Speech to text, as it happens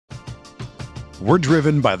We're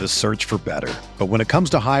driven by the search for better. But when it comes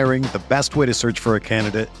to hiring, the best way to search for a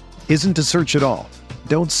candidate isn't to search at all.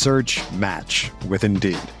 Don't search, match with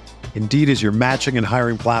Indeed. Indeed is your matching and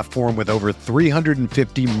hiring platform with over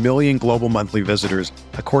 350 million global monthly visitors,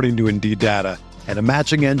 according to Indeed data, and a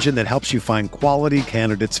matching engine that helps you find quality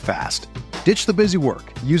candidates fast. Ditch the busy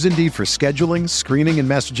work. Use Indeed for scheduling, screening, and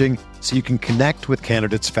messaging so you can connect with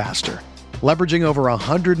candidates faster. Leveraging over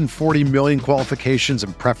 140 million qualifications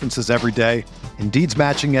and preferences every day, Indeed's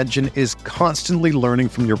matching engine is constantly learning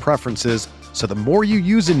from your preferences, so the more you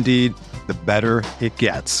use Indeed, the better it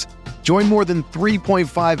gets. Join more than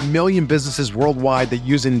 3.5 million businesses worldwide that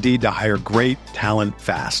use Indeed to hire great talent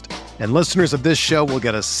fast. And listeners of this show will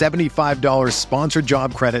get a $75 sponsored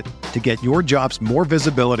job credit to get your jobs more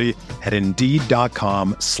visibility at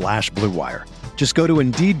Indeed.com/Blue Wire. Just go to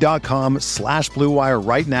Indeed.com/Blue Wire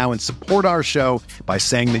right now and support our show by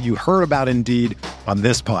saying that you heard about Indeed on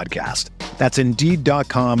this podcast. That's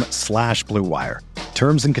Indeed.com/Blue Wire.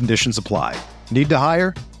 Terms and conditions apply. Need to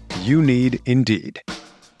hire? You need Indeed.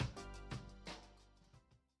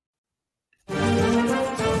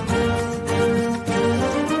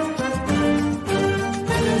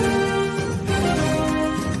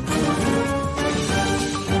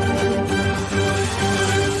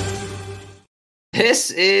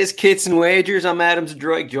 This is Kits and Wagers. I'm Adam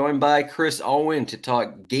Zdroik, joined by Chris Owen to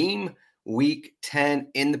talk Game Week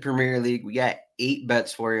 10 in the Premier League. We got 8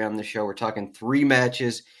 bets for you on the show. We're talking 3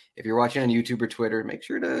 matches. If you're watching on YouTube or Twitter, make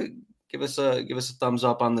sure to give us a thumbs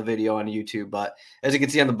up on the video on YouTube. But as you can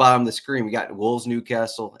see on the bottom of the screen, we got Wolves,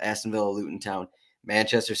 Newcastle, Aston Villa, Luton Town,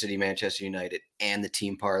 Manchester City, Manchester United, and the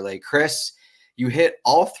team parlay. Chris, you hit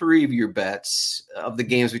all 3 of your bets of the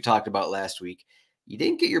games we talked about last week. You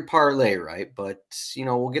didn't get your parlay right, but,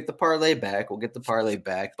 we'll get the parlay back.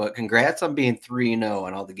 But congrats on being 3-0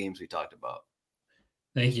 on all the games we talked about.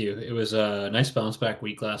 Thank you. It was a nice bounce back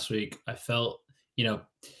week last week. I felt,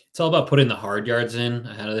 it's all about putting the hard yards in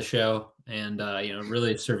ahead of the show and,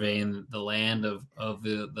 really surveying the land of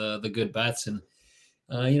the good bets. And,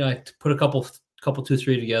 I put a couple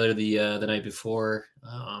 2-3 together the night before.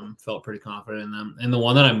 Felt pretty confident in them. And the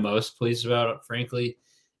one that I'm most pleased about, frankly,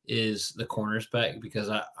 is the corners bet, because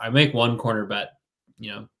I make one corner bet,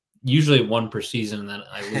 usually one per season, and then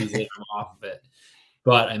I lose it. I'm off of it.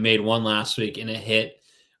 But I made one last week and it hit.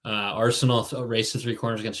 Arsenal raced to 3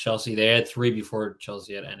 corners against Chelsea. They had 3 before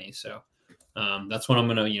Chelsea had any. So that's what I'm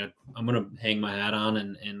gonna hang my hat on.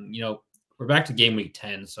 And we're back to game week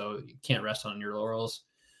 10, so you can't rest on your laurels.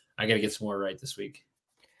 I got to get some more right this week.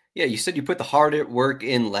 Yeah, you said you put the hard work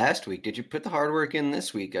in last week. Did you put the hard work in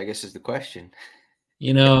this week, I guess is the question.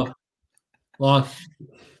 Well,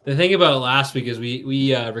 the thing about last week is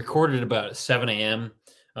we recorded about 7 a.m.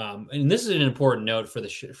 And this is an important note for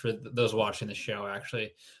for those watching the show.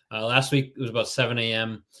 Actually, last week it was about 7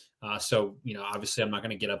 a.m. So obviously I'm not going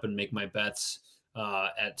to get up and make my bets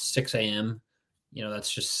at 6 a.m.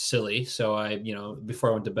 That's just silly. So I before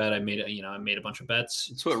I went to bed, I made a bunch of bets.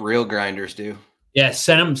 It's what real grinders do. Yeah,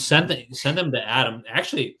 send them to Adam.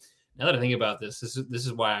 Actually, now that I think about this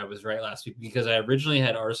is why I was right last week, because I originally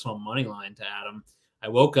had Arsenal money line to Adam. I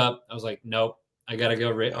woke up, I was like, nope, I got to go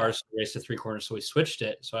Arsenal race to 3 corners. So we switched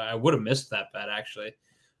it. So I would have missed that bet actually.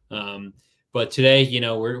 But today,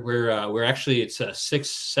 we're actually, it's a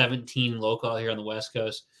 6:17 local here on the West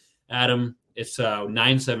Coast. Adam, it's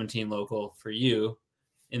 9:17 local for you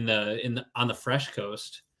on the Fresh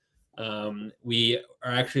Coast. We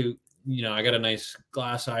are actually, I got a nice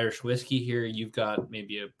glass Irish whiskey here. You've got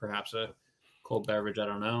maybe perhaps a cold beverage. I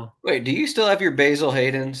don't know. Wait, do you still have your Basil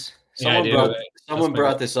Hayden's? Someone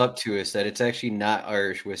brought this up to us that it's actually not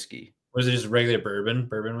Irish whiskey. Was it just regular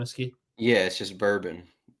bourbon whiskey? Yeah, it's just bourbon.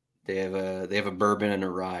 They have a bourbon and a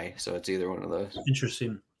rye, so it's either one of those.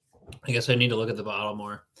 Interesting. I guess I need to look at the bottle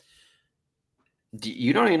more.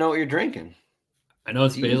 You don't even know what you're drinking. I know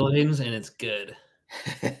it's Basil Hayden's and it's good.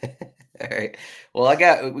 All right.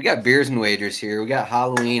 Well, we got beers and wagers here. We got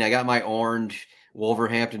Halloween. I got my orange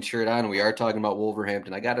Wolverhampton shirt on. We are talking about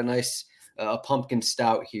Wolverhampton. I got a nice pumpkin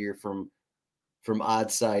stout here from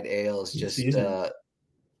Oddside Ales, just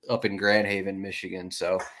up in Grand Haven, Michigan.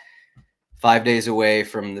 So 5 days away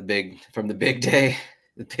from the big day,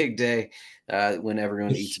 when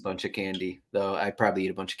everyone eats a bunch of candy. Though I probably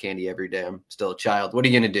eat a bunch of candy every day. I'm still a child. What are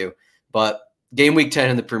you gonna do? But game week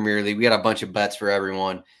 10 in the Premier League. We got a bunch of bets for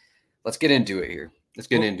everyone. Let's get into it here.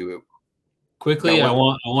 Quickly. I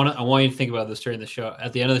want you to think about this during the show.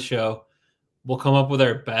 At the end of the show, we'll come up with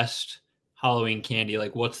our best Halloween candy.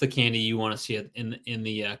 Like, what's the candy you want to see in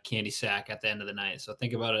the candy sack at the end of the night? So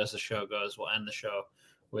think about it as the show goes. We'll end the show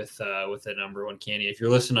with the number one candy. If you're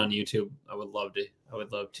listening on YouTube, I would love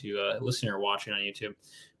to listening or watching on YouTube.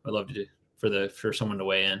 I'd love to for someone to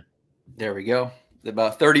weigh in. There we go.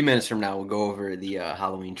 About 30 minutes from now, we'll go over the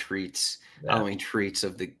Halloween treats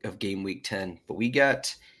of Game Week 10. But we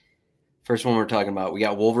got first one we're talking about. We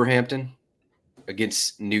got Wolverhampton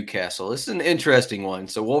against Newcastle. This is an interesting one.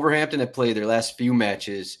 So Wolverhampton have played their last three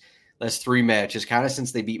matches, kind of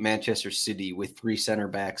since they beat Manchester City with three center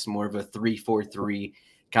backs, more of a 3-4-3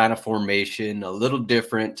 kind of formation, a little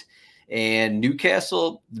different. And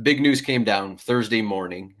Newcastle, the big news came down Thursday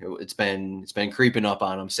morning. It's been creeping up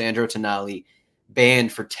on them. Sandro Tonali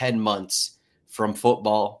banned for 10 months from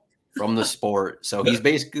football, from the sport. So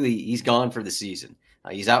he's gone for the season.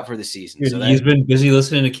 He's out for the season. So he's been busy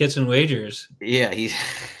listening to Kits and Wagers. Yeah, he's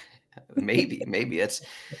maybe that's.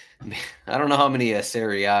 I don't know how many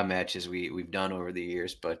Serie A matches we've done over the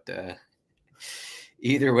years, but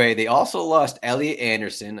either way, they also lost Elliot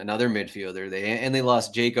Anderson, another midfielder. They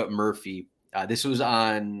lost Jacob Murphy. This was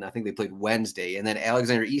on, I think they played Wednesday, and then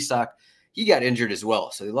Alexander Isak, he got injured as well.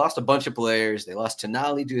 So they lost a bunch of players. They lost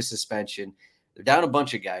Tonali to a suspension. They're down a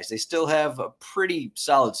bunch of guys. They still have a pretty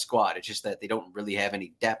solid squad. It's just that they don't really have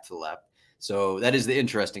any depth left. So that is the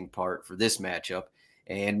interesting part for this matchup.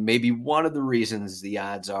 And maybe one of the reasons the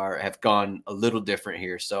odds have gone a little different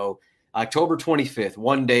here. So October 25th,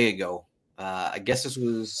 one day ago, I guess it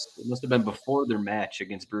must have been before their match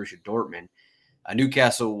against Borussia Dortmund.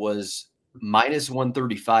 Newcastle was minus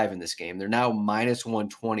 135 in this game. They're now minus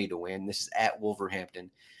 120 to win. This is at Wolverhampton.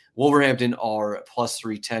 Wolverhampton are plus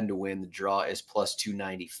 310 to win. The draw is plus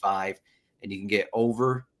 295. And you can get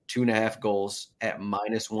over 2.5 goals at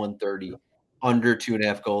minus 130, under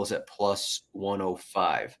 2.5 goals at plus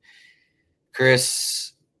 105.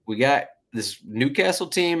 Chris, we got this Newcastle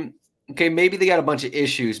team. Okay, maybe they got a bunch of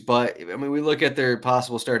issues, but I mean, we look at their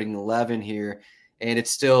possible starting 11 here, and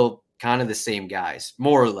it's still kind of the same guys,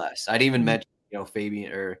 more or less. I'd even mention,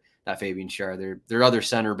 Fabian, or not Fabian Schär. Their other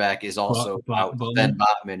center back is also out. Ben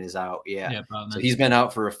Botman is out. Yeah. So he's been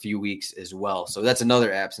out for a few weeks as well. So that's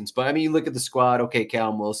another absence. But I mean, you look at the squad. Okay,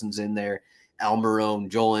 Callum Wilson's in there, Almiron,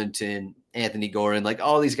 Joelinton, Anthony Gordon, like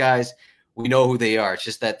all these guys, we know who they are. It's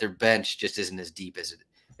just that their bench just isn't as deep as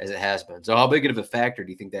it has been. So how big of a factor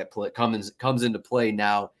do you think that comes into play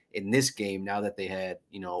now in this game, now that they had,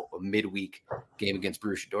 a midweek game against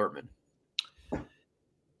Borussia Dortmund?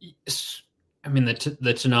 I mean, the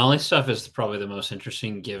Tonali stuff is probably the most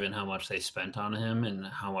interesting, given how much they spent on him and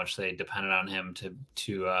how much they depended on him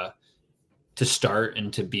to start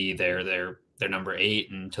and to be their number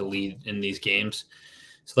 8 and to lead in these games.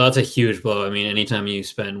 So that's a huge blow. I mean, anytime you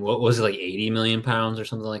spend, what was it, like 80 million pounds or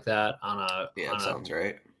something like that sounds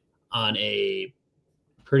right, on a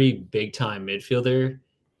pretty big time midfielder,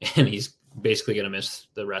 and he's basically going to miss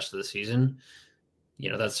the rest of the season.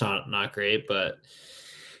 That's not great, but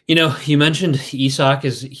you mentioned Isak.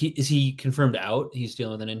 Is he confirmed out? He's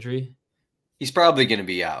dealing with an injury. He's probably going to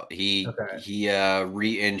be out. He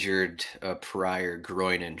re-injured a prior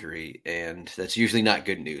groin injury, and that's usually not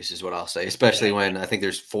good news, is what I'll say, especially when I think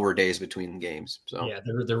there's 4 days between games. So yeah,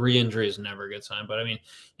 the re-injury is never a good sign. But I mean,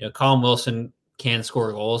 Callum Wilson can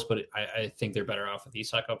score goals, but I think they're better off with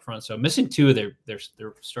Isak up front. So missing 2 of their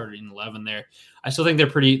starting 11 there. I still think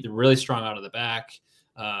they're really strong out of the back.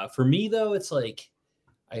 For me though, it's like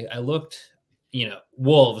I looked.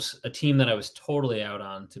 Wolves, a team that I was totally out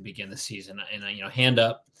on to begin the season, and hand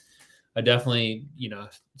up, I definitely,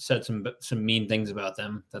 said some mean things about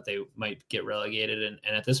them, that they might get relegated,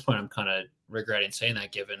 and at this point, I'm kind of regretting saying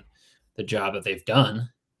that, given the job that they've done.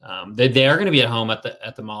 They are going to be at home at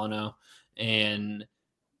the Molyneux, and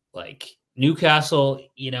like Newcastle,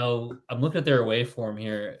 I'm looking at their away form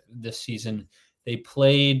here this season. They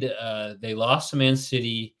lost to Man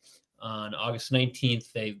City on August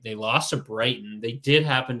 19th. They lost to Brighton. They did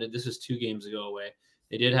happen to, this was 2 games ago away.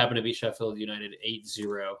 They did happen to beat Sheffield United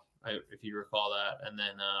 8-0, if you recall that. And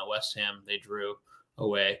then West Ham, they drew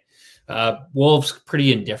away. Wolves,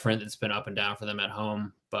 pretty indifferent. It's been up and down for them at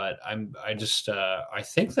home. But I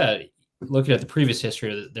think that looking at the previous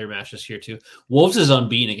history of their matches here too, Wolves is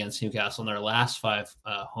unbeaten against Newcastle in their last 5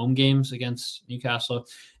 home games against Newcastle.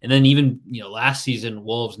 And then even, last season,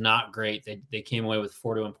 Wolves not great. They came away with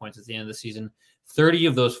 41 points at the end of the season. 30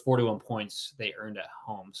 of those 41 points they earned at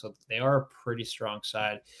home. So they are a pretty strong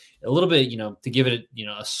side. A little bit, to give it,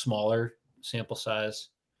 a smaller sample size,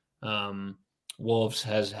 Wolves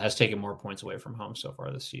has taken more points away from home so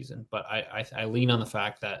far this season. But I lean on the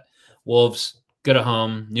fact that Wolves good at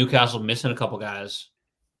home. Newcastle missing a couple guys.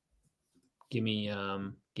 Give me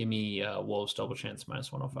Wolves double chance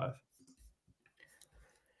minus 105.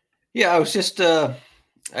 Yeah, I was just I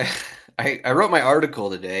I wrote my article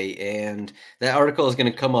today, and that article is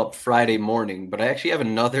going to come up Friday morning. But I actually have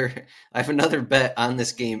another bet on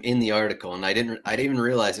this game in the article, and I didn't even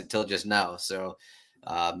realize it till just now. So,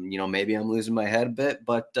 maybe I'm losing my head a bit,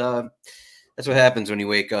 but that's what happens when you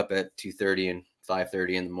wake up at 2:30 and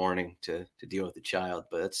 5:30 in the morning to deal with the child.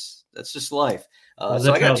 But that's just life.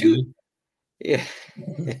 So I got two. Yeah.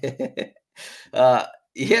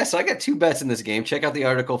 So I got two bets in this game. Check out the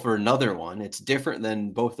article for another one. It's different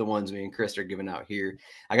than both the ones me and Chris are giving out here.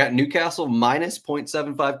 I got Newcastle minus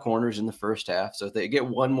 0.75 corners in the first half. So if they get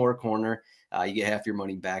one more corner, you get half your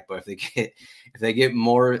money back. But if they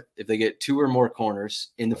get two or more corners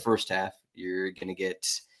in the first half, you're gonna get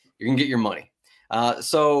your money.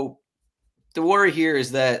 So the worry here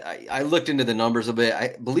is that I looked into the numbers a bit.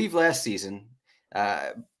 I believe last season,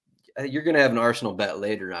 you're going to have an Arsenal bet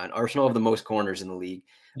later on. Arsenal have the most corners in the league.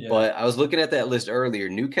 Yeah. But I was looking at that list earlier.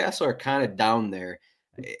 Newcastle are kind of down there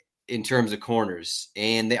in terms of corners.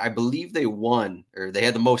 And I believe they won, or they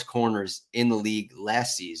had the most corners in the league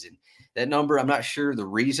last season. That number, I'm not sure the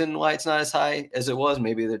reason why it's not as high as it was.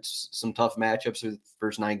 Maybe there's some tough matchups with the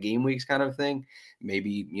first 9 game weeks kind of thing.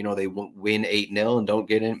 Maybe, they win 8-0 and don't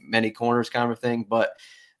get in many corners kind of thing. But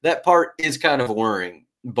that part is kind of worrying.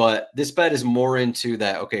 But this bet is more into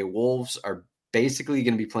that, okay, Wolves are basically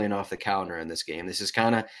going to be playing off the counter in this game. This is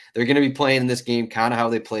they're going to be playing in this game kind of how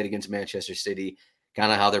they played against Manchester City,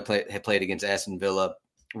 kind of how they played against Aston Villa,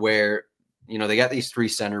 where, they got these 3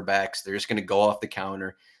 center backs. They're just going to go off the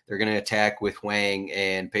counter. They're going to attack with Wang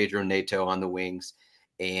and Pedro Neto on the wings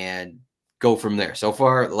and go from there. So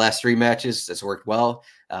far, the last 3 matches, that's worked well.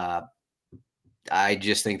 I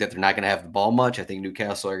just think that they're not going to have the ball much. I think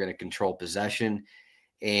Newcastle are going to control possession,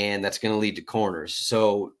 and that's going to lead to corners.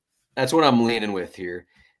 So that's what I'm leaning with here.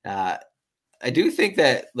 I do think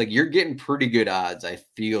that you're getting pretty good odds, I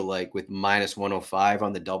feel like, with minus 105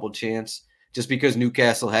 on the double chance, just because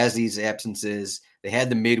Newcastle has these absences. They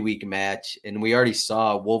had the midweek match, and we already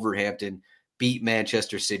saw Wolverhampton beat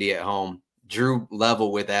Manchester City at home, drew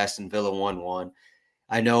level with Aston Villa 1-1.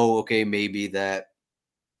 I know, okay, maybe that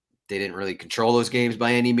they didn't really control those games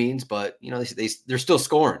by any means, but, they're still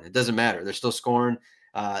scoring. It doesn't matter. They're still scoring.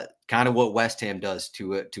 Kind of what West Ham does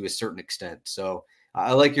to a certain extent. So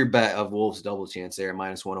I like your bet of Wolves double chance there,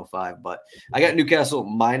 minus 105. But I got Newcastle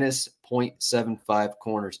minus 0.75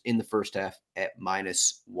 corners in the first half at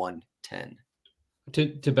minus 110.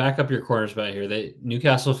 To back up your corners bet here,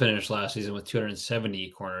 Newcastle finished last season with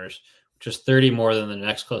 270 corners, which is 30 more than the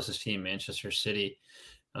next closest team, Manchester City.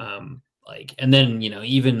 And then,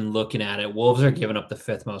 even looking at it, Wolves are giving up the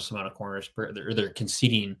 5th most amount of corners they're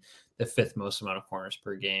conceding the 5th most amount of corners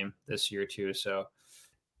per game this year too. So,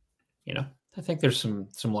 I think there's some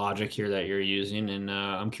logic here that you're using, and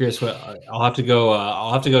I'm curious what I'll have to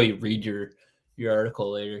go read your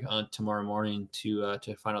article later on tomorrow morning to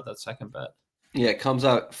find out that second bet. Yeah, it comes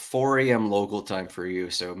out 4 a.m. local time for you,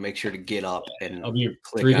 so make sure to get up and I'll be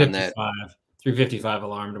click on that 3:55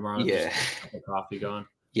 alarm tomorrow. Yeah, just get the coffee going.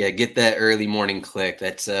 Yeah, get that early morning click.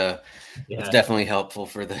 That's definitely helpful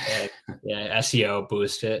for the SEO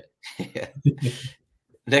boost it. Yeah.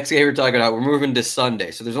 Next game we're talking about, we're moving to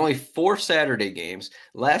Sunday. So there's only 4 Saturday games.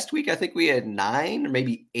 Last week I think we had 9 or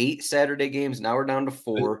maybe 8 Saturday games. Now we're down to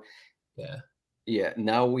 4. Yeah. Yeah.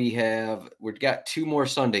 Now we've got 2 more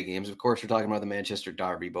Sunday games. Of course, we're talking about the Manchester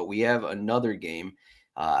Derby, but we have another game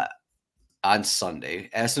on Sunday.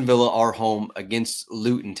 Aston Villa are home against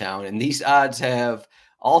Luton Town, and these odds have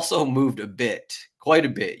also moved quite a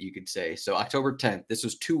bit, you could say. So October 10th, this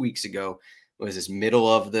was 2 weeks ago, was this middle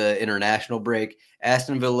of the international break.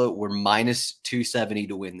 Aston Villa were minus 270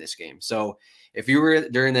 to win this game. So if you were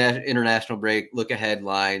during that international break, look at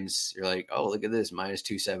headlines, you're like, oh, look at this, minus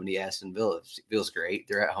 270 Aston Villa. Feels great.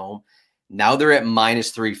 They're at home. Now they're at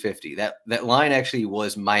minus 350. That line actually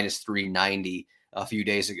was minus 390 a few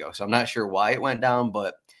days ago. So I'm not sure why it went down,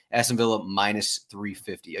 but Aston Villa minus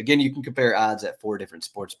 350. Again, you can compare odds at 4 different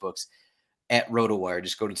sports books at RotoWire.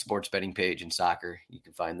 Just go to the sports betting page in soccer. You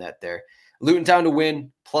can find that there. Luton Town to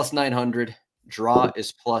win, plus 900. Draw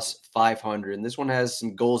is plus 500. And this one has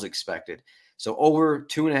some goals expected. So over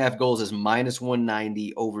 2.5 goals is minus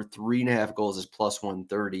 190. Over 3.5 goals is plus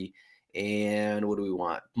 130. And what do we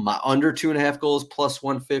want? Under 2.5 goals, plus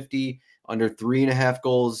 150. Under 3.5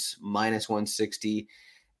 goals, minus 160.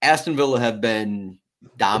 Aston Villa have been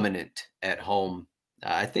dominant at home.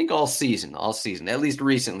 I think all season, at least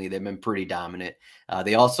recently, they've been pretty dominant.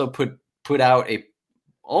 They also put out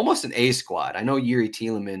almost an A squad. I know Yuri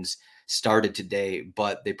Tielemans started today,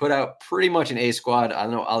 but they put out pretty much an A squad. I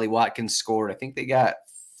know Ollie Watkins scored. I think they got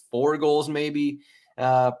 4 goals, maybe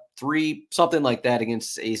 3, something like that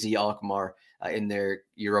against AZ Alkmaar. in their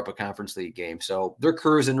Europa Conference League game. So they're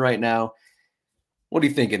cruising right now. What do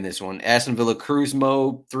you think in this one? Aston Villa cruise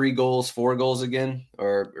mode, 3 goals, 4 goals again,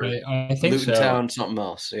 or I think Luton so. Town, something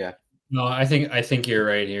else? Yeah. No, I think you're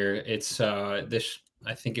right here. It's this.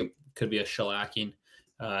 I think it could be a shellacking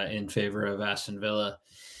in favor of Aston Villa.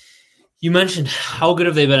 You mentioned how good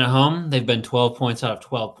have they been at home? They've been 12 points out of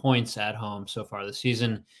 12 points at home so far this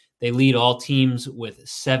season. They lead all teams with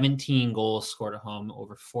 17 goals scored at home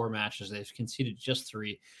over 4 matches. They've conceded just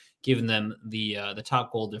 3, giving them the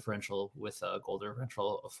top goal differential with a goal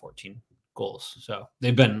differential of 14 goals. So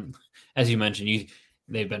they've been, as you mentioned,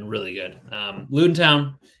 they've been really good. Luton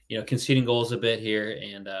Town, conceding goals a bit here,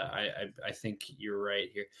 and I think you're right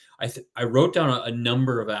here. I wrote down a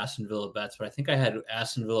number of Aston Villa bets, but I think I had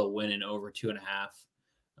Aston Villa win in over 2.5.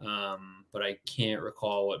 But I can't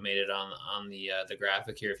recall what made it on the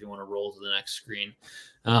graphic here. If you want to roll to the next screen,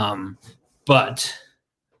 but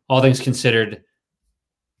all things considered,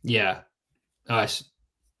 yeah. I'm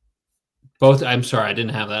sorry, I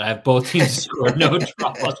didn't have that. I have both teams scored no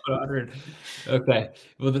draw plus 100. Okay,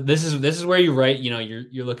 well, this is where you write.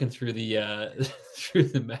 You're looking through the through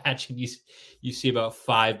the match, and you see about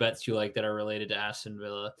 5 bets you like that are related to Aston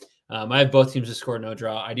Villa. I have both teams to score no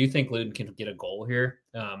draw. I do think Luton can get a goal here.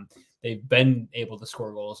 They've been able to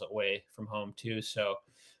score goals away from home too, so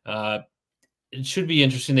it should be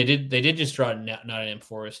interesting. They did just draw Nottingham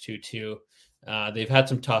Forest 2-2. They've had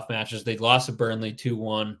some tough matches. They lost to Burnley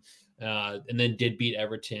 2-1. And then did beat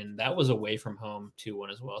Everton. That was away from home 2-1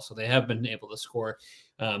 as well. So they have been able to score.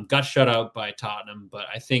 Got shut out by Tottenham, but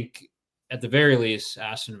I think at the very least,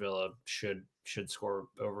 Aston Villa should score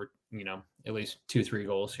over, at least 2-3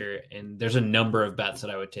 goals here. And there's a number of bets that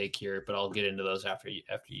I would take here, but I'll get into those after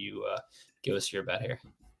you give us your bet here.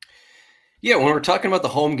 Yeah, when we're talking about the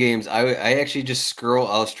home games, I actually just I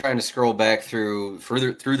was trying to scroll back through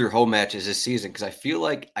their home matches this season because I feel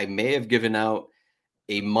like I may have given out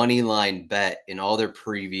a money line bet in all their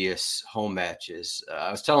previous home matches. I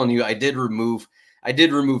was telling you, I did remove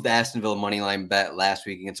the Aston Villa money line bet last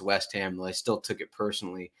week against West Ham, though I still took it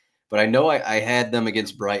personally. But I know I had them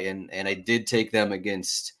against Brighton, and I did take them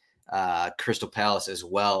against Crystal Palace as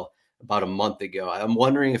well about a month ago. I'm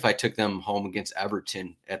wondering if I took them home against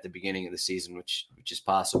Everton at the beginning of the season, which is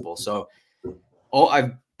possible. So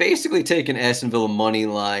I've basically taken Aston Villa money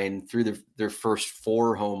line through their first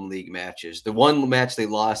 4 home league matches. The one match they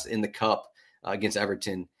lost in the cup against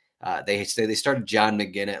Everton, they started John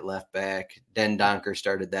McGinn at left back. Den Donker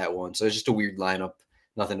started that one. So it's just a weird lineup,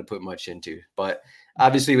 nothing to put much into. But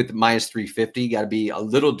obviously with the minus 350, got to be a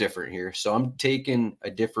little different here. So I'm taking a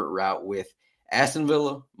different route with Aston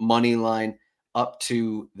Villa money line up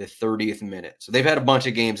to the 30th minute. So they've had a bunch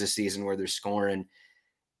of games this season where they're scoring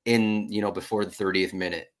in, before the 30th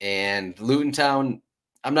minute. And Luton Town,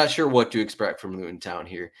 I'm not sure what to expect from Luton Town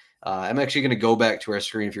here. I'm actually going to go back to our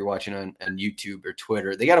screen if you're watching on YouTube or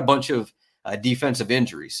Twitter. They got a bunch of defensive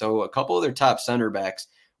injuries. So a couple of their top center backs,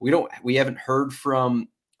 we haven't heard from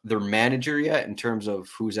their manager yet in terms of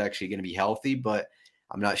who's actually going to be healthy, but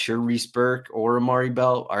I'm not sure Reece Burke or Amari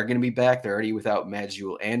Bell are going to be back. They're already without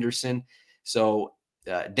Madsjul Anderson. So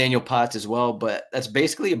Daniel Potts as well, but that's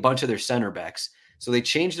basically a bunch of their center backs. So they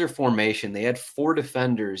changed their formation. They had 4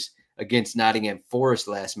 defenders against Nottingham Forest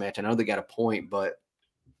last match. I know they got a point, but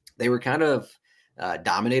they were kind of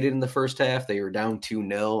dominated in the first half. They were down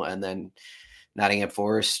 2-0, and then Nottingham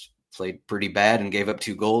Forest played pretty bad and gave up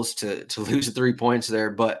 2 goals to lose 3 points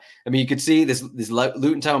there. But, I mean, you could see this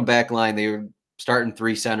Luton Town back line, they were starting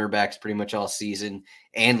 3 center backs pretty much all season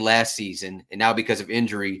and last season. And now because of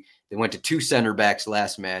injury, they went to 2 center backs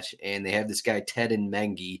last match, and they have this guy, Ted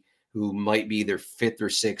Mengi, who might be their 5th or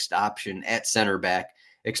 6th option at center back,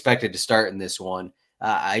 expected to start in this one.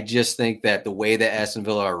 I just think that the way that Aston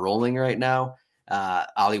Villa are rolling right now,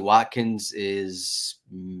 Ollie Watkins is,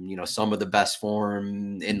 some of the best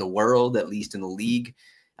form in the world, at least in the league.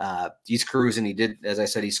 He's cruising. He did, as I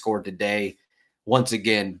said, he scored today once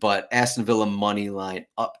again, but Aston Villa money line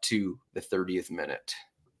up to the 30th minute.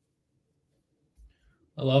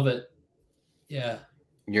 I love it. Yeah.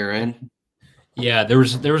 You're in? Yeah, there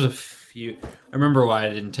was a few. I remember why I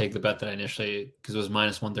didn't take the bet that I initially, because it was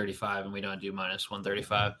minus 135, and we don't do minus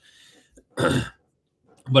 135.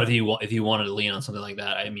 But if you wanted to lean on something like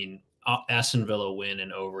that, I mean, Aston Villa win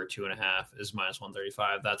and over 2.5 is minus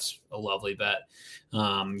 135. That's a lovely bet.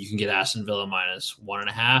 You can get Aston Villa minus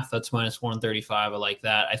 1.5. That's minus 135. I like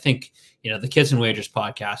that. I think the Kids and Wagers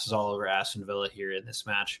podcast is all over Aston Villa here in this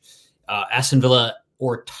match. Aston Villa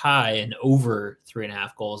or tie and over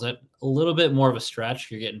 3.5 goals. That a little bit more of a stretch.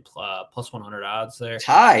 You're getting plus 100 odds there.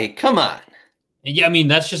 Tie, come on. And yeah, I mean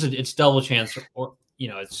that's just it's double chance. Or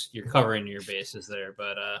you're covering your bases there,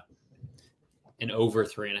 but an over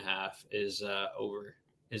 3.5 is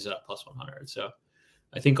plus 100. So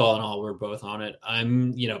I think all in all, we're both on it. I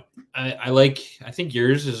think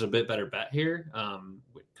yours is a bit better bet here.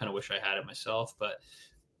 Kind of wish I had it myself, but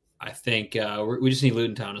I think we just need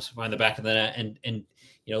Luton Town to find the back of the net, and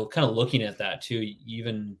kind of looking at that too. You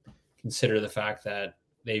even consider the fact that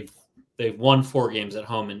they've won 4 games at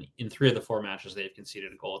home, and in 3 of the 4 matches they've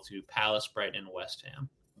conceded a goal to Palace, Brighton, and West Ham.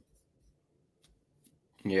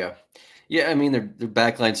 Yeah. I mean, their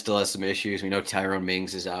backline still has some issues. We know Tyrone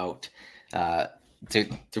Mings is out. Their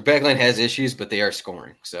backline has issues, but they are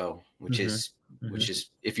scoring. So, which is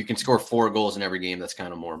if you can score 4 goals in every game, that's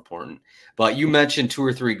kind of more important. But you mentioned 2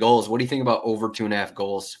 or 3 goals. What do you think about over 2.5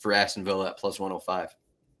 goals for Aston Villa at plus 105?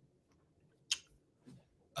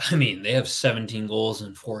 I mean, they have 17 goals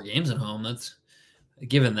in 4 games at home. That's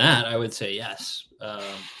given that, I would say yes. I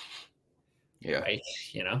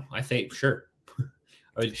think sure.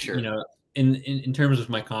 Sure. In terms of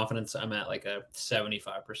my confidence, I'm at like a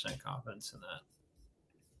 75% confidence in that.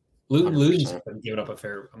 Luton's been giving up a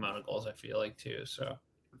fair amount of goals, I feel like, too. So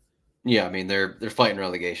yeah, I mean they're fighting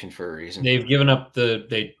relegation for a reason. They've given up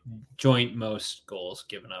they joint most goals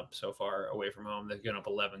given up so far away from home. They've given up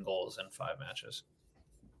 11 goals in 5 matches.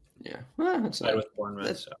 Yeah, well, that's not with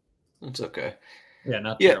Bournemouth. That's okay. Yeah,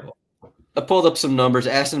 not terrible. I pulled up some numbers.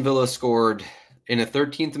 Aston Villa scored in the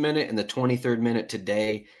 13th minute and the 23rd minute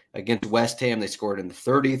today. Against West Ham, they scored in the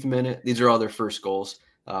 30th minute. These are all their first goals.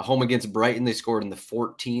 Home against Brighton, they scored in the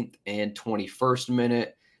 14th and 21st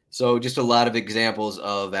minute. So just a lot of examples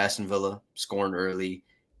of Aston Villa scoring early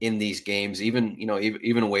in these games, even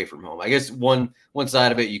away from home. I guess one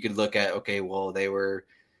side of it you could look at, okay, well, they were,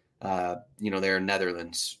 they're in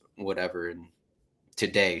Netherlands, whatever, and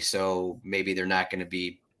today, so maybe they're not going to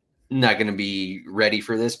be ready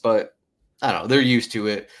for this, but I don't know. They're used to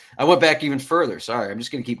it. I went back even further. Sorry, I'm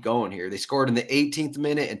just going to keep going here. They scored in the 18th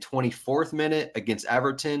minute and 24th minute against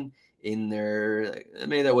Everton in their –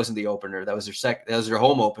 maybe that wasn't the opener. That was their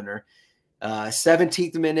home opener.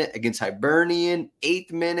 17th minute against Hibernian,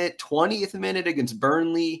 8th minute, 20th minute against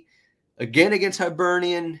Burnley, again against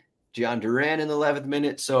Hibernian, John Duran in the 11th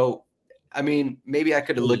minute. So, I mean, maybe I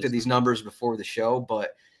could have looked at these numbers before the show,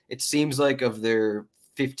 but it seems like of their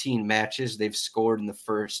 15 matches, they've scored in the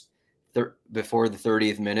first – before the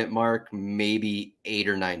 30th minute mark, maybe 8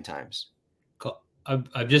 or 9 times.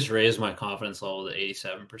 I've just raised my confidence level to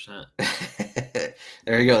 87%.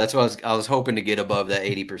 There you go. That's what I was hoping to get above that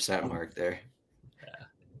 80% mark there. Yeah.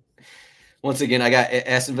 Once again, I got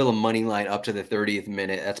Aston Villa money line up to the 30th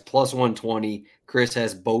minute. That's plus 120. Chris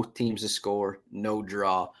has both teams to score, no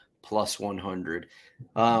draw, plus 100.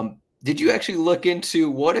 Did you actually look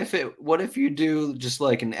into what if you do just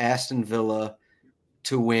like an Aston Villa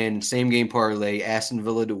to win, same game parlay, Aston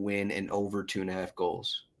Villa to win and over 2.5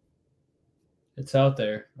 goals? It's out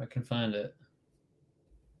there. I can find it.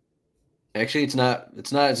 Actually, it's not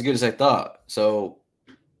as good as I thought. So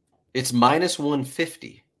it's minus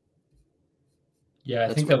 150. Yeah,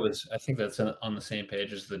 I think that's on the same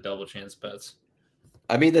page as the double chance bets.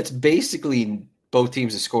 I mean, that's basically both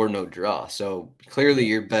teams to score, no draw. So clearly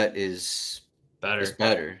your bet is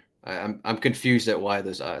better. I'm confused at why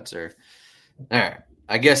those odds are. All right.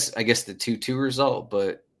 I guess the 2-2 result,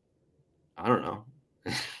 but I don't know.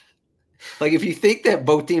 Like, if you think that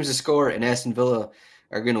both teams to score and Aston Villa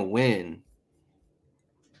are going to win,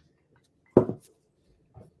 I'm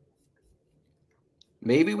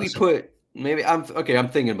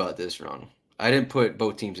thinking about this wrong. I didn't put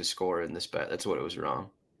both teams to score in this bet. That's what it was wrong.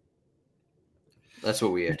 That's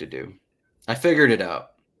what we have to do. I figured it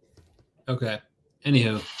out. Okay.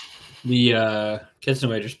 Anywho. The Kids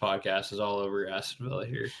and Wagers podcast is all over Aston Villa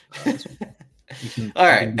here. All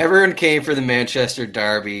right. Everyone came for the Manchester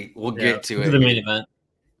Derby. We'll get to it. The main event.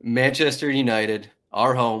 Manchester United,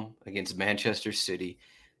 our home against Manchester City.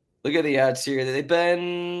 Look at the odds here. They've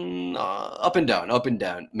been up and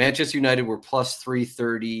down. Manchester United were plus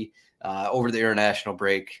 330 over the international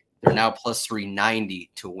break. They're now plus 390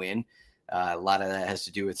 to win. A lot of that has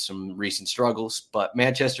to do with some recent struggles. But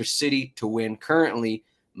Manchester City to win currently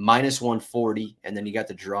minus 140, and then you got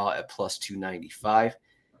the draw at plus 295.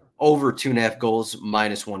 Over 2.5 goals,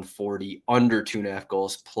 minus 140. Under 2.5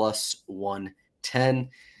 goals, plus 110.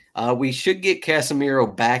 We should get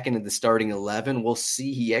Casemiro back into the starting 11. We'll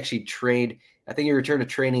see. He actually trained. I think he returned to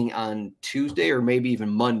training on Tuesday or maybe even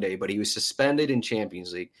Monday, but he was suspended in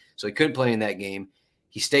Champions League, so he couldn't play in that game.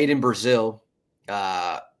 He stayed in Brazil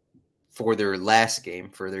for their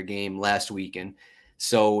game last weekend.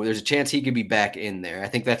 So there's a chance he could be back in there. I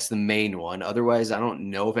think that's the main one. Otherwise, I don't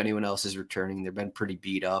know if anyone else is returning. They've been pretty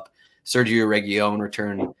beat up. Sergio Reguilon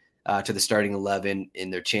returned to the starting 11 in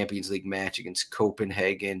their Champions League match against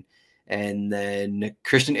Copenhagen. And then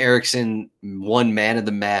Christian Eriksen won man of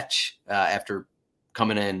the match after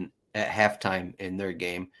coming in at halftime in their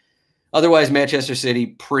game. Otherwise, Manchester City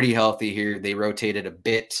pretty healthy here. They rotated a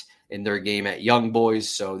bit in their game at Young Boys,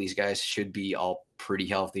 so these guys should be all pretty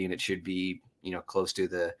healthy, and it should be close to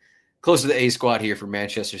the A squad here for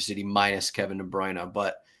Manchester City minus Kevin De Bruyne.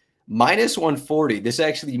 But minus 140, this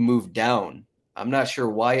actually moved down. I'm not sure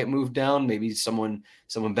why it moved down. Maybe someone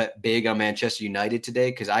bet big on Manchester United today,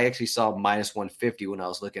 because I actually saw minus 150 when I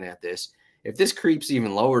was looking at this. If this creeps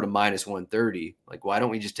even lower to minus 130, like, why don't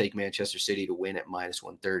we just take Manchester City to win at minus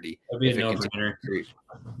 130? That'd be a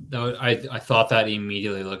no-brainer. I thought that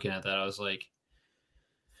immediately looking at that. I was like,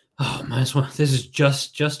 oh, minus one. This is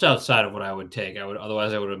just outside of what I would take.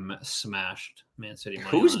 Otherwise I would have smashed Man City money.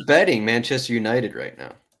 Who's betting Manchester United right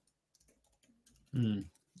now?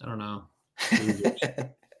 I don't know.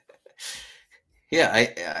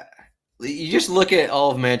 Yeah, you just look at all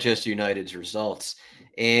of Manchester United's results,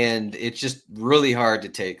 and it's just really hard to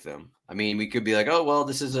take them. I mean, we could be like, oh well,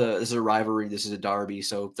 this is a rivalry, this is a derby,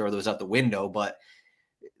 so throw those out the window. But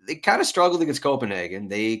they kind of struggled against Copenhagen.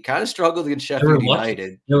 They kind of struggled against Sheffield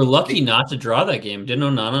United. They were lucky not to draw that game.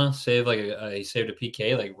 Didn't Onana save he saved a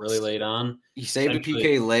PK like really late on? He saved a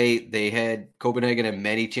PK late. They had Copenhagen had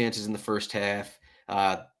many chances in the first half.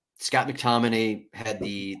 Scott McTominay had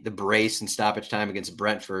the brace and stoppage time against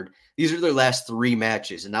Brentford. These are their last 3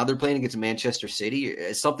 matches, and now they're playing against Manchester City.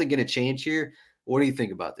 Is something going to change here? What do you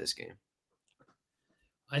think about this game?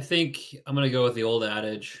 I think I'm going to go with the old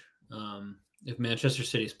adage. If Manchester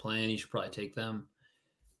City's playing, you should probably take them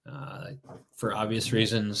for obvious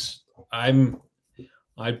reasons. I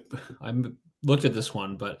looked at this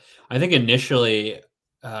one, but I think initially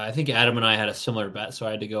I think Adam and I had a similar bet, so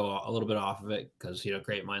I had to go a little bit off of it because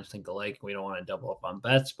great minds think alike. We don't want to double up on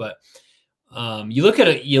bets, but you look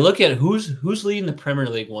at who's leading the Premier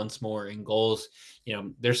League once more in goals.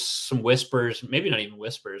 There's some whispers, maybe not even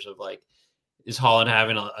whispers, of like, is Haaland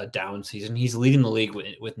having a down season? He's leading the league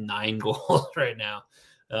with 9 goals right now.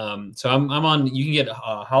 So I'm on. You can get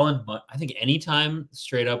Haaland. I think anytime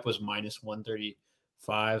straight up was minus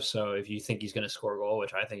 135. So if you think he's going to score a goal,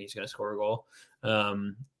 which I think he's going to score a goal,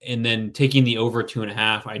 and then taking the over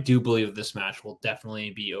 2.5, I do believe this match will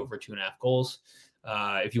definitely be over 2.5 goals.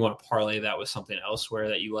 If you want to parlay that with something elsewhere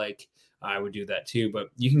that you like, I would do that too. But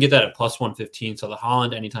you can get that at plus 115. So the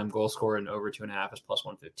Haaland anytime goal scorer and over 2.5 is plus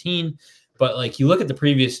 115. But like, you look at the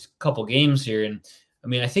previous couple games here, and I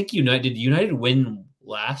mean, I think United win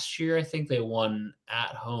last year. I think they won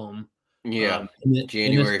at home. Yeah,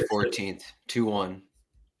 January 14th, 2-1.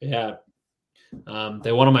 Yeah.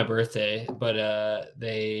 They won on my birthday, but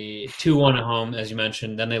they 2-1 at home, as you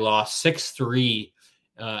mentioned. Then they lost 6-3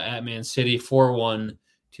 at Man City, 4-1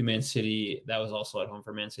 to Man City. That was also at home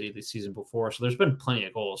for Man City the season before. So there's been plenty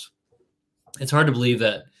of goals. It's hard to believe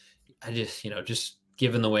that just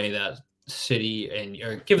given the way that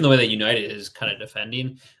given the way that United is kind of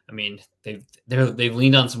defending, I mean, they've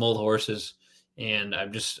leaned on some old horses, and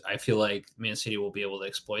I feel like Man City will be able to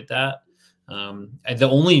exploit that. And the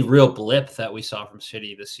only real blip that we saw from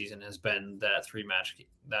City this season has been that three match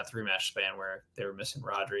span where they were missing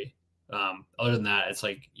Rodri. Other than that, it's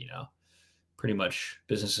like, pretty much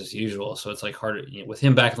business as usual. So it's like hard with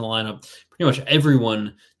him back in the lineup. Pretty much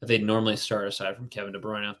everyone that they'd normally start aside from Kevin De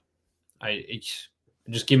Bruyne,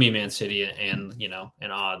 just give me Man City and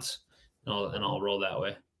odds, and I'll roll that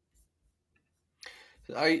way.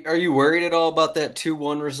 Are you worried at all about that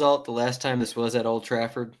 2-1 result the last time this was at Old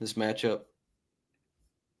Trafford, this matchup?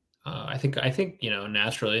 I think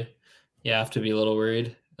naturally you have to be a little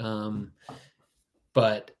worried.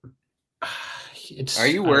 But are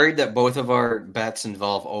you worried that both of our bets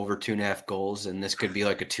involve over 2.5 goals and this could be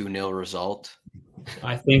like a 2-0 result?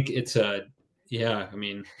 I think it's I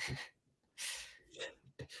mean,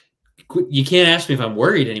 you can't ask me if I'm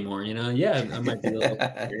worried anymore. Yeah, I might be a little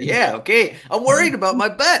yeah, okay. I'm worried about my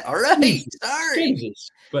bet. All right. Sorry.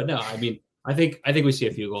 Jesus. But no, I mean, I think we see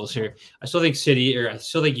a few goals here. I still think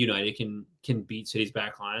United can beat City's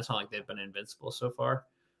back line. It's not like they've been invincible so far.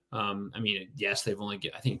 I mean, yes, they've only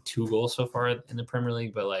I think 2 goals so far in the Premier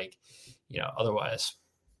League, but otherwise,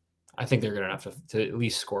 I think they're going to have to at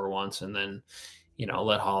least score once and then,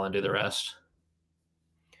 let Haaland do the rest.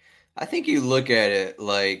 I think you look at it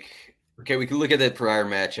like, okay, we can look at that prior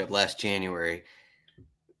matchup last January.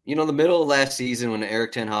 The middle of last season when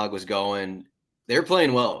Erik ten Hag was going, they were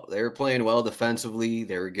playing well. They were playing well defensively.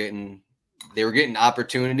 They were getting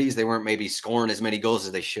opportunities. They weren't maybe scoring as many goals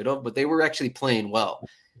as they should have, but they were actually playing well.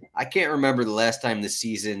 I can't remember the last time this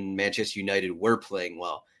season Manchester United were playing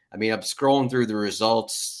well. I mean, I'm scrolling through the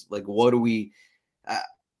results. Like, what do we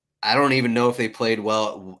I don't even know if they played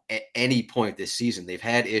well at any point this season. They've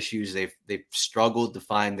had issues. They've struggled to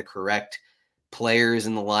find the correct players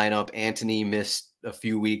in the lineup. Anthony missed a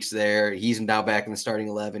few weeks there. He's now back in the starting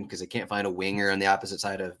 11 because they can't find a winger on the opposite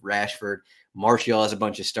side of Rashford. Martial has a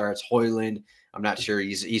bunch of starts. Hoyland, I'm not sure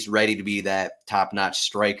he's ready to be that top-notch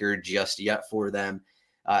striker just yet for them.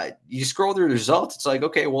 You scroll through the results, it's like,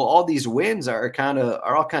 okay, well, all these wins are all kind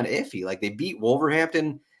of iffy. Like, they beat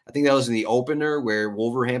Wolverhampton. I think that was in the opener where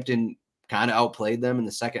Wolverhampton kind of outplayed them in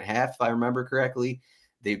the second half, if I remember correctly.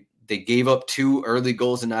 They gave up 2 early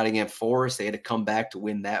goals in Nottingham Forest. They had to come back to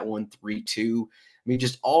win that one 3-2. I mean,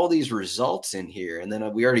 just all these results in here. And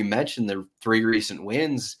then we already mentioned the 3 recent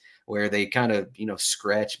wins where they kind of,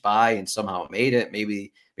 scratched by and somehow made it.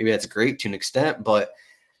 Maybe that's great to an extent, but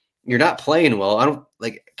you're not playing well. I don't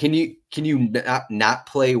like, can you not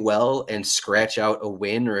play well and scratch out a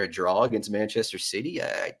win or a draw against Manchester City?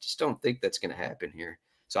 I just don't think that's going to happen here.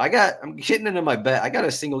 So I'm getting into my bet. I got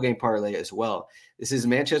a single game parlay as well. This is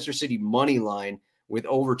Manchester City money line with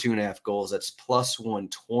over 2.5 goals. That's plus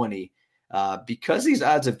 120. Because these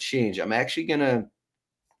odds have changed, I'm actually gonna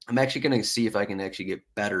see if I can actually get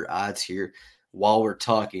better odds here while we're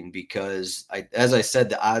talking, because as I said,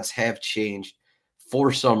 the odds have changed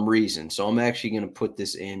for some reason. So I'm actually going to put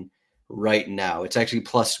this in right now. It's actually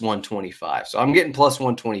plus 125. So I'm getting plus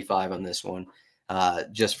 125 on this one,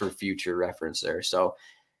 just for future reference there. So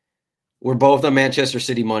we're both on Manchester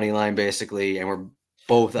City money line, basically, and we're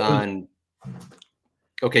both on.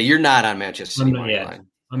 Okay, you're not on Manchester City money line.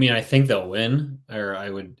 I mean, I think they'll win, or I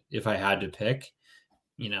would, if I had to pick,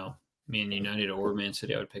 Man United or Man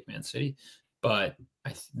City, I would pick Man City. But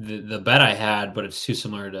the bet I had, but it's too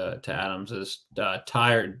similar to Adams, is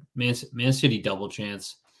tired Man City double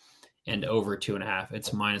chance and over 2.5.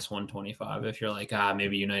 It's minus 125. If you're like,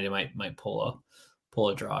 maybe United might pull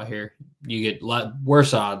a draw here, you get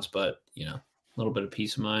worse odds, but a little bit of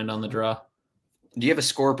peace of mind on the draw. Do you have a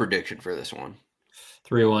score prediction for this one?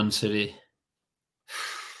 3-1 City.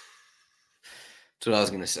 That's what I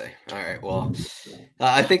was going to say. All right. Well,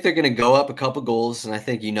 I think they're going to go up a couple goals, and I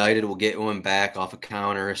think United will get one back off a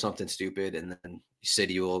counter or something stupid, and then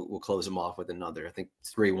City will close them off with another. I think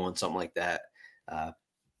 3-1, something like that,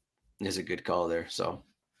 is a good call there. So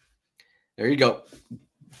there you go.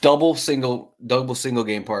 Double single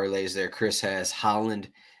game parlays there. Chris has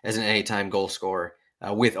Haaland as an anytime goal scorer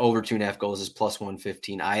with over 2.5 goals is plus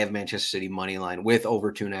 115. I have Manchester City money line with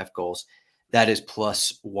over 2.5 goals. That is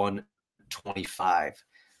plus 125.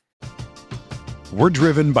 We're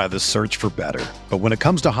driven by the search for better. But when it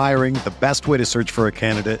comes to hiring, the best way to search for a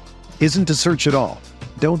candidate isn't to search at all.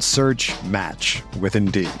 Don't search, match with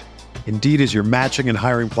Indeed. Indeed is your matching and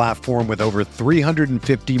hiring platform with over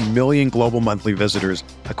 350 million global monthly visitors,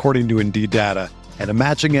 according to Indeed data, and a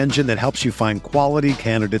matching engine that helps you find quality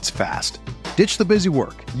candidates fast. Ditch the busy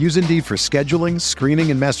work. Use Indeed for scheduling,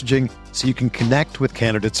 screening, and messaging so you can connect with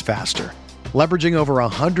candidates faster. Leveraging over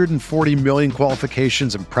 140 million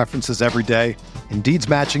qualifications and preferences every day, Indeed's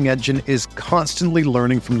matching engine is constantly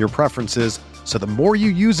learning from your preferences, so the more you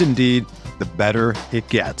use Indeed, the better it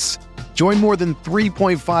gets. Join more than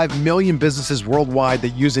 3.5 million businesses worldwide that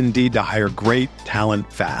use Indeed to hire great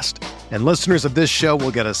talent fast. And listeners of this show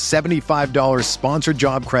will get a $75 sponsored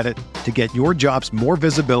job credit to get your jobs more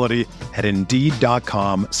visibility at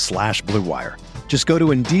Indeed.com/Blue Wire. Just go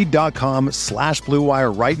to Indeed.com/Blue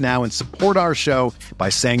Wire right now and support our show by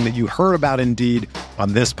saying that you heard about Indeed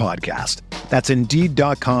on this podcast. That's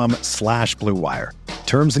Indeed.com/Blue Wire.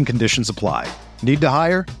 Terms and conditions apply. Need to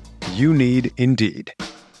hire? You need Indeed.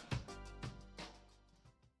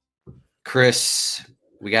 Chris,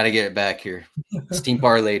 we got to get it back here. It's team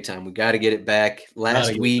parlay time. We got to get it back.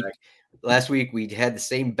 Last week we had the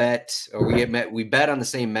same bet, or we bet on the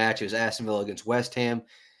same match. It was Aston Villa against West Ham.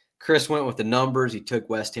 Chris went with the numbers. He took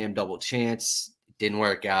West Ham double chance. It didn't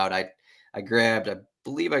work out. I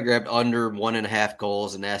believe I grabbed under 1.5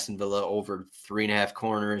 goals and Aston Villa over 3.5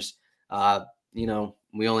 corners.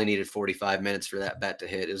 We only needed 45 minutes for that bet to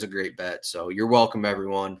hit. It was a great bet. So you're welcome,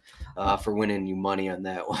 everyone, for winning you money on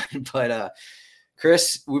that one. But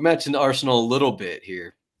Chris, we mentioned Arsenal a little bit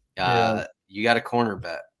here. You got a corner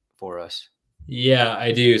bet for us. Yeah,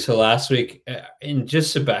 I do. So last week, and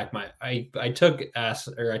just to back I took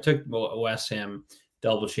West Ham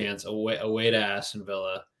double chance away to Aston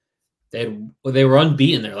Villa. They were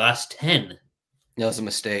unbeaten their last 10. That was a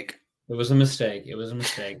mistake. It was a mistake.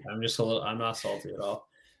 I'm not salty at all.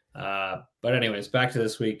 But anyways, back to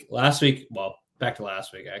this week. Back to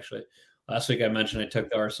last week, actually. Last week I mentioned I took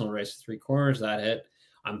the Arsenal race to 3 corners. That hit.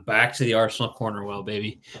 I'm back to the Arsenal corner well,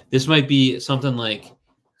 baby. This might be something like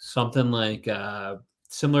something like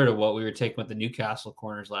similar to what we were taking with the Newcastle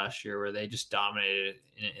corners last year, where they just dominated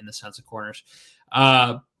in the sense of corners.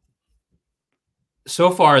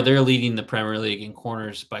 So far, they're leading the Premier League in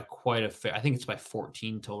corners by quite a fair. I think it's by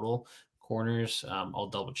 14 total corners. I'll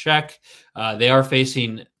double check. They are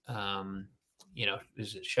facing,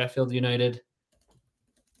 is it Sheffield United?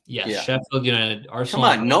 Yes, yeah. Sheffield United. Arsenal.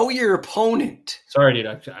 Come on, know your opponent. Sorry, dude.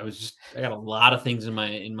 I got a lot of things in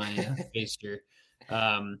my face here.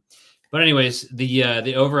 But anyways,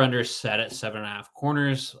 the over/under is set at 7.5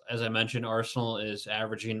 corners. As I mentioned, Arsenal is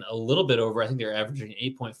averaging a little bit over. I think they're averaging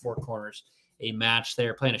 8.4 corners a match.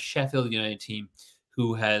 They're playing a Sheffield United team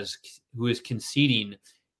who is conceding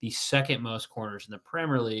the second most corners in the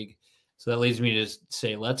Premier League. So that leads me to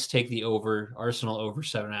say, let's take the over, Arsenal over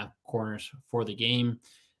 7.5 corners for the game,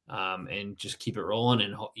 and just keep it rolling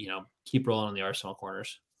and keep rolling on the Arsenal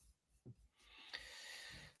corners.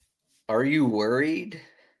 Are you worried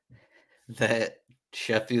that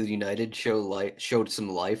Sheffield United showed some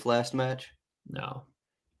life last match? No,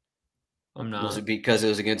 I'm not. Was it because it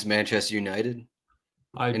was against Manchester United?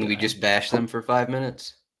 And we just bashed them for 5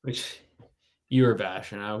 minutes? Which you were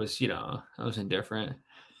bashing. I was indifferent.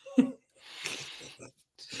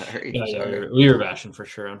 Sorry. We were bashing for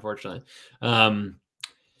sure, unfortunately. I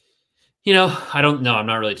don't know. I'm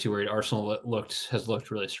not really too worried. Arsenal has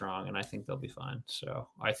looked really strong, and I think they'll be fine. So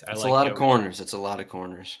it's a lot of corners. It's a lot of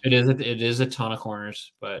corners. It is a ton of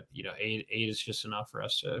corners, but eight is just enough for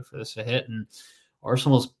this to hit. And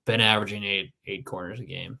Arsenal's been averaging eight corners a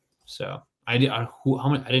game. So I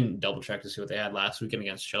didn't double check to see what they had last weekend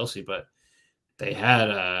against Chelsea, but they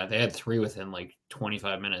had 3 within like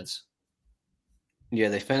 25 minutes. Yeah,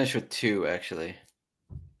 they finished with 2 actually.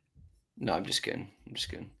 No, I'm just kidding.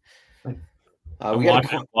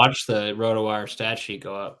 Watch the RotoWire stat sheet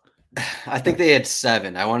go up. I think they had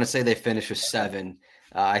 7. I want to say they finished with 7.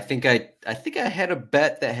 I think I had a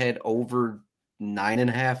bet that had over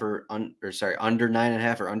 9.5 or under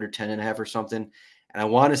 9.5 or under 10.5 or something. And I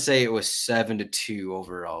want to say it was 7-2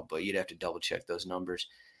 overall, but you'd have to double check those numbers.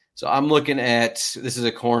 So I'm looking at, this is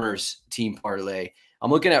a corners team parlay. I'm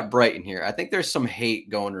looking at Brighton here. I think there's some hate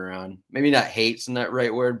going around. Maybe not hate's not the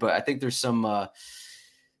right word, but I think there's some,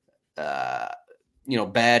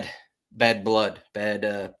 bad blood,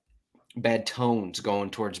 bad tones going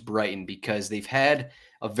towards Brighton because they've had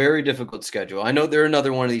a very difficult schedule. I know they're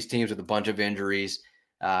another one of these teams with a bunch of injuries.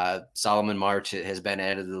 Solomon March has been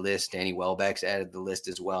added to the list. Danny Welbeck's added to the list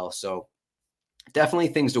as well. So definitely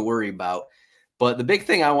things to worry about. But the big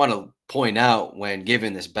thing I want to point out when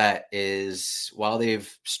giving this bet is while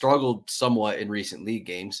they've struggled somewhat in recent league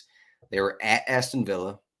games, they were at Aston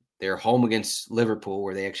Villa. They're home against Liverpool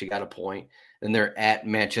where they actually got a point. Then they're at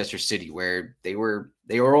Manchester City where they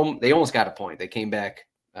almost got a point. They came back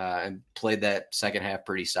and played that second half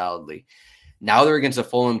pretty solidly. Now they're against a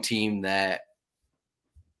Fulham team that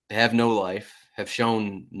have no life, have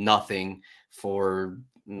shown nothing for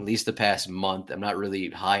at least the past month. I'm not really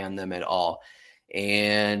high on them at all.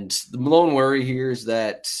 And the lone worry here is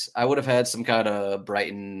that I would have had some kind of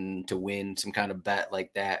Brighton to win, some kind of bet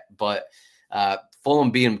like that. But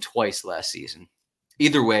Fulham beat them twice last season.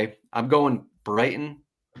 Either way, I'm going Brighton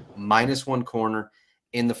 -1 corner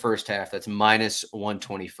in the first half. That's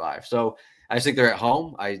 -125. So I just think they're at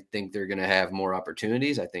home. I think they're going to have more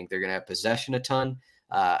opportunities. I think they're going to have possession a ton.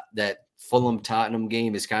 That Fulham-Tottenham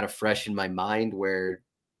game is kind of fresh in my mind where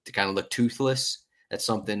they kind of look toothless. That's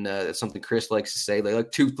something Chris likes to say. They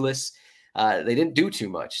look toothless. They didn't do too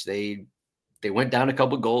much. They went down a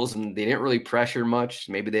couple goals and they didn't really pressure much.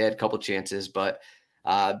 Maybe they had a couple chances, but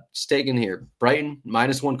just taking here. Brighton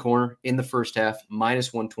 -1 corner in the first half,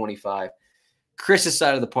 -125. Chris's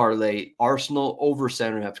side of the parlay, Arsenal over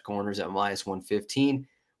 7.5 corners at -115.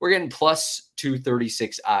 We're getting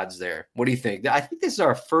 +236 odds there. What do you think? I think this is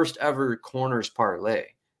our first ever corners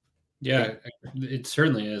parlay. Yeah, it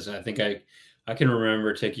certainly is. I think I can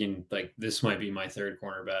remember taking, like, this might be my third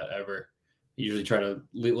corner bet ever. I usually try to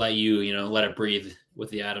let let it breathe with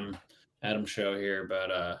the Adam show here.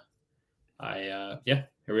 But here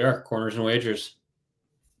we are, corners and wagers.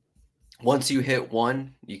 Once you hit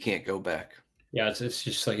one, you can't go back. Yeah, it's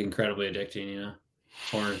just like incredibly addicting,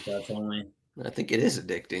 corners bets only. I think it is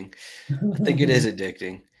addicting.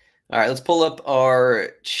 All right, let's pull up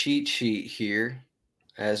our cheat sheet here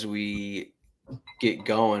as we get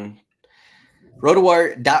going.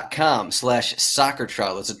 Rotowire.com/soccer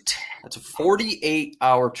trial. That's a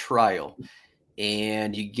 48-hour trial.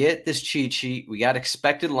 And you get this cheat sheet. We got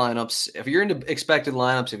expected lineups. If you're into expected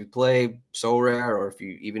lineups, if you play Sorare or if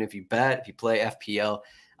you bet, if you play FPL,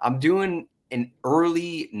 I'm doing an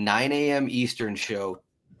early 9 a.m. Eastern show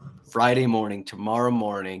Friday morning, tomorrow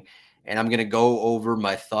morning, and I'm going to go over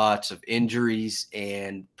my thoughts of injuries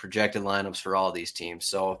and projected lineups for all these teams.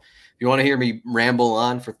 So if you want to hear me ramble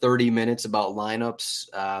on for 30 minutes about lineups,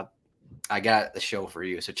 I got the show for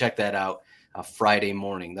you. So check that out Friday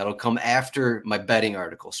morning. That'll come after my betting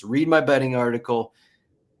article. So read my betting article,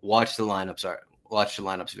 watch the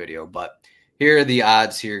lineups video. But here are the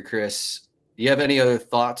odds here, Chris. Do you have any other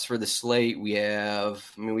thoughts for the slate? We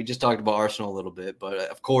just talked about Arsenal a little bit, but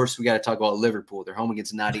of course we got to talk about Liverpool. They're home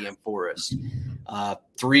against Nottingham Forest.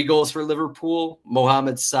 3 goals for Liverpool.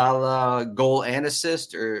 Mohamed Salah, goal and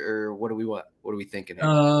assist, or what do we want? What are we thinking here?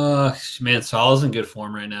 Man, Salah's in good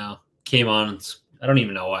form right now. Came on. I don't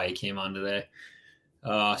even know why he came on today.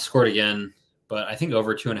 Scored again, but I think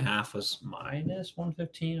over 2.5 was minus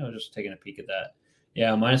 115. I was just taking a peek at that.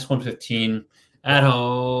 Yeah, minus 115. At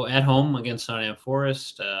home against Nottingham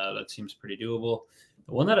Forest, that seems pretty doable.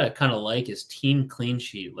 The one that I kind of like is team clean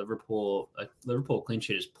sheet. Liverpool clean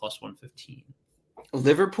sheet is plus 115.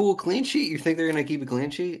 Liverpool clean sheet? You think they're going to keep a clean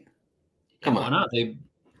sheet? Come on. Why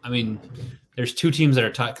not? There's 2 teams that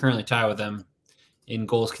are currently tied with them in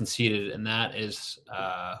goals conceded, and that is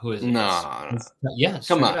who is it? No. Yes.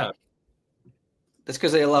 Come on. That's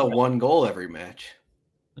because they allow 1 goal every match.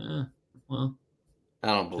 Well, I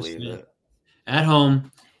don't believe it. At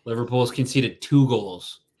home, Liverpool's conceded 2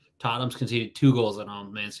 goals. Tottenham's conceded 2 goals at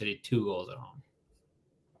home. Man City 2 goals at home.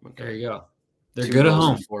 Okay. There you go. They're good at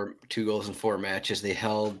home. 2 goals in 4 matches. They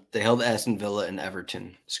held Aston Villa and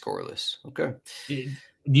Everton scoreless. Okay.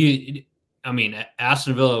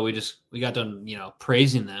 Aston Villa, we got done,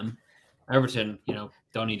 praising them. Everton,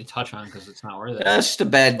 don't need to touch on because it's not worth it. That's just a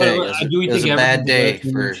bad day. Do we think a bad day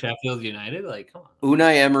for Sheffield United? Like, come on.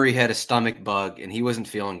 Unai Emery had a stomach bug and he wasn't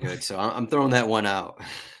feeling good, so I'm throwing that one out.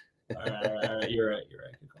 All right. You're right.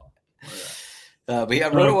 Good call. But yeah,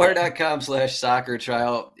 rotowire.com/soccer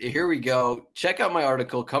trial. Here we go. Check out my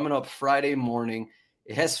article coming up Friday morning.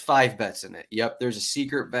 It has 5 bets in it. Yep, there's a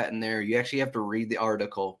secret bet in there. You actually have to read the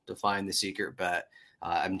article to find the secret bet.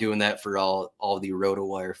 I'm doing that for all the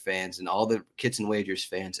RotoWire fans and all the Kits and Wagers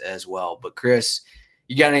fans as well. But Chris,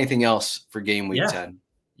 you got anything else for Game Week 10?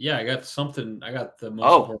 Yeah, I got something. I got the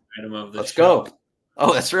most important item of the Let's show. Go.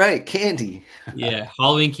 Oh, that's right, candy. Yeah,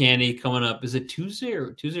 Halloween candy coming up. Is it Tuesday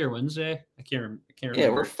or Wednesday? I can't remember. Yeah,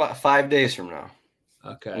 we're 5 days from now.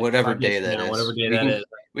 Okay. Whatever day that is. Whatever day that is.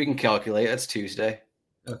 We can calculate. That's Tuesday.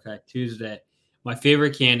 Okay, Tuesday. My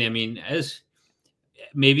favorite candy, as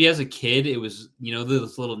a kid, it was,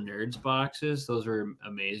 those little Nerds boxes. Those were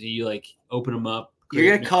amazing. You open them up. You're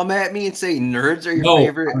going to come at me and say Nerds are your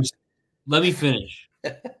favorite? Let me finish.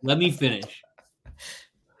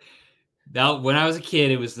 Now, when I was a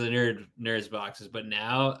kid, it was the Nerds boxes. But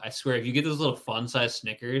now, I swear, if you get those little fun-size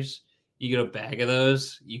Snickers, you get a bag of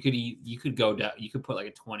those, you could go down. You could put like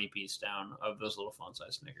a 20-piece down of those little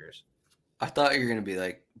fun-size Snickers. I thought you were going to be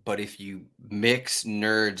like, but if you mix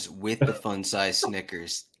Nerds with the fun-size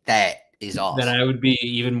Snickers, that is awesome. Then I would be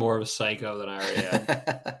even more of a psycho than I already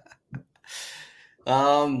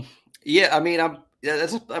am.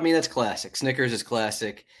 That's classic. Snickers is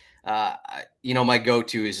classic. My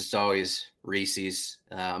go-to is just always Reese's.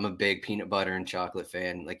 I'm a big peanut butter and chocolate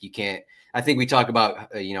fan. I think we talk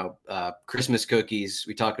about, Christmas cookies.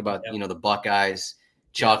 We talked about, the Buckeyes,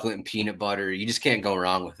 chocolate and peanut butter. You just can't go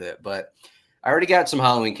wrong with it. But I already got some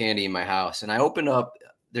Halloween candy in my house, and I opened up.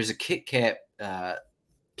 There's a Kit Kat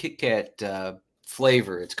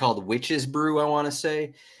flavor. It's called Witch's Brew. I want to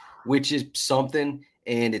say, Witch's something,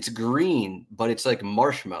 and it's green, but it's like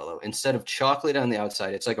marshmallow instead of chocolate on the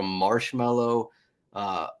outside. It's like a marshmallow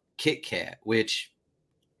Kit Kat, which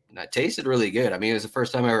tasted really good. It was the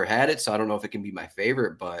first time I ever had it, so I don't know if it can be my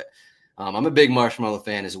favorite, but I'm a big marshmallow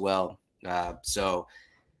fan as well. So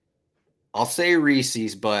I'll say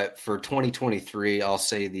Reese's, but for 2023, I'll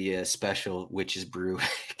say the special Witch's Brew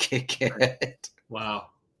Kit Kat.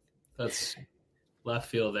 Wow. That's left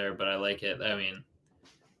field there, but I like it.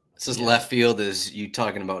 This is left field as you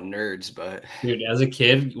talking about Nerds, but dude, as a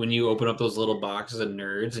kid, when you open up those little boxes of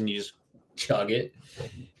Nerds and you just chug it,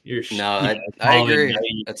 I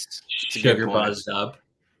agree. That's sugar buzzed up.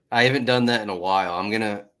 I haven't done that in a while.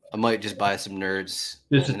 I might just buy some Nerds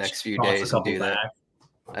in the next few days and do that.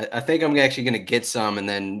 I think I'm actually going to get some and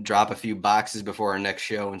then drop a few boxes before our next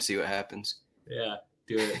show and see what happens. Yeah,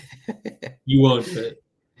 do it. You won't do it.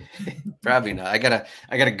 Probably not. I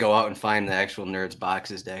gotta go out and find the actual Nerds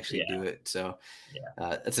boxes to actually do it. So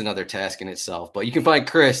that's another task in itself. But you can find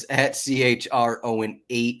Chris at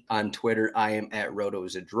CHRON8 on Twitter. I am at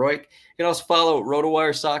RotoZadroik. You can also follow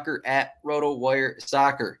RotoWire Soccer at RotoWire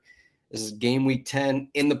Soccer. This is game week 10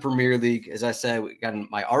 in the Premier League. As I said, we got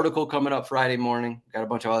my article coming up Friday morning. Got a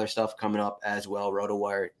bunch of other stuff coming up as well.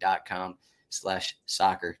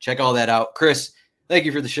 rotowire.com/soccer. Check all that out. Chris, thank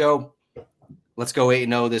you for the show. Let's go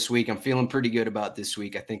 8-0 this week. I'm feeling pretty good about this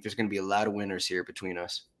week. I think there's going to be a lot of winners here between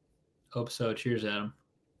us. Hope so. Cheers, Adam.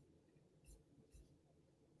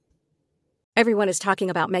 Everyone is talking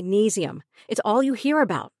about magnesium. It's all you hear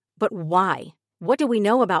about. But why? What do we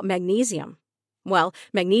know about magnesium? Well,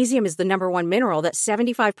 magnesium is the number one mineral that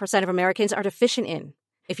 75% of Americans are deficient in.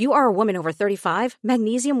 If you are a woman over 35,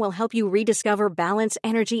 magnesium will help you rediscover balance,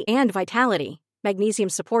 energy, and vitality. Magnesium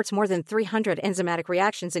supports more than 300 enzymatic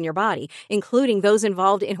reactions in your body, including those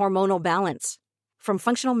involved in hormonal balance. From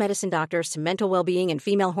functional medicine doctors to mental well-being and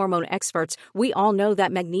female hormone experts, we all know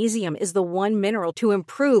that magnesium is the one mineral to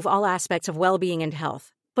improve all aspects of well-being and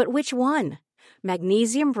health. But which one?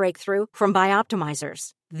 Magnesium Breakthrough from Bioptimizers,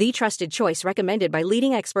 the trusted choice recommended by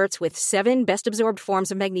leading experts with 7 best-absorbed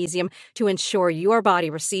forms of magnesium to ensure your body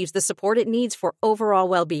receives the support it needs for overall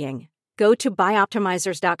well-being. Go to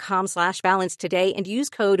bioptimizers.com/balance today and use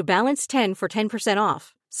code BALANCE10 for 10%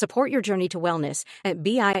 off. Support your journey to wellness at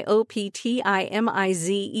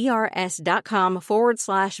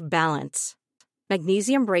bioptimizers.com/balance.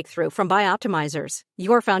 Magnesium Breakthrough from Bioptimizers,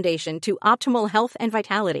 your foundation to optimal health and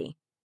vitality.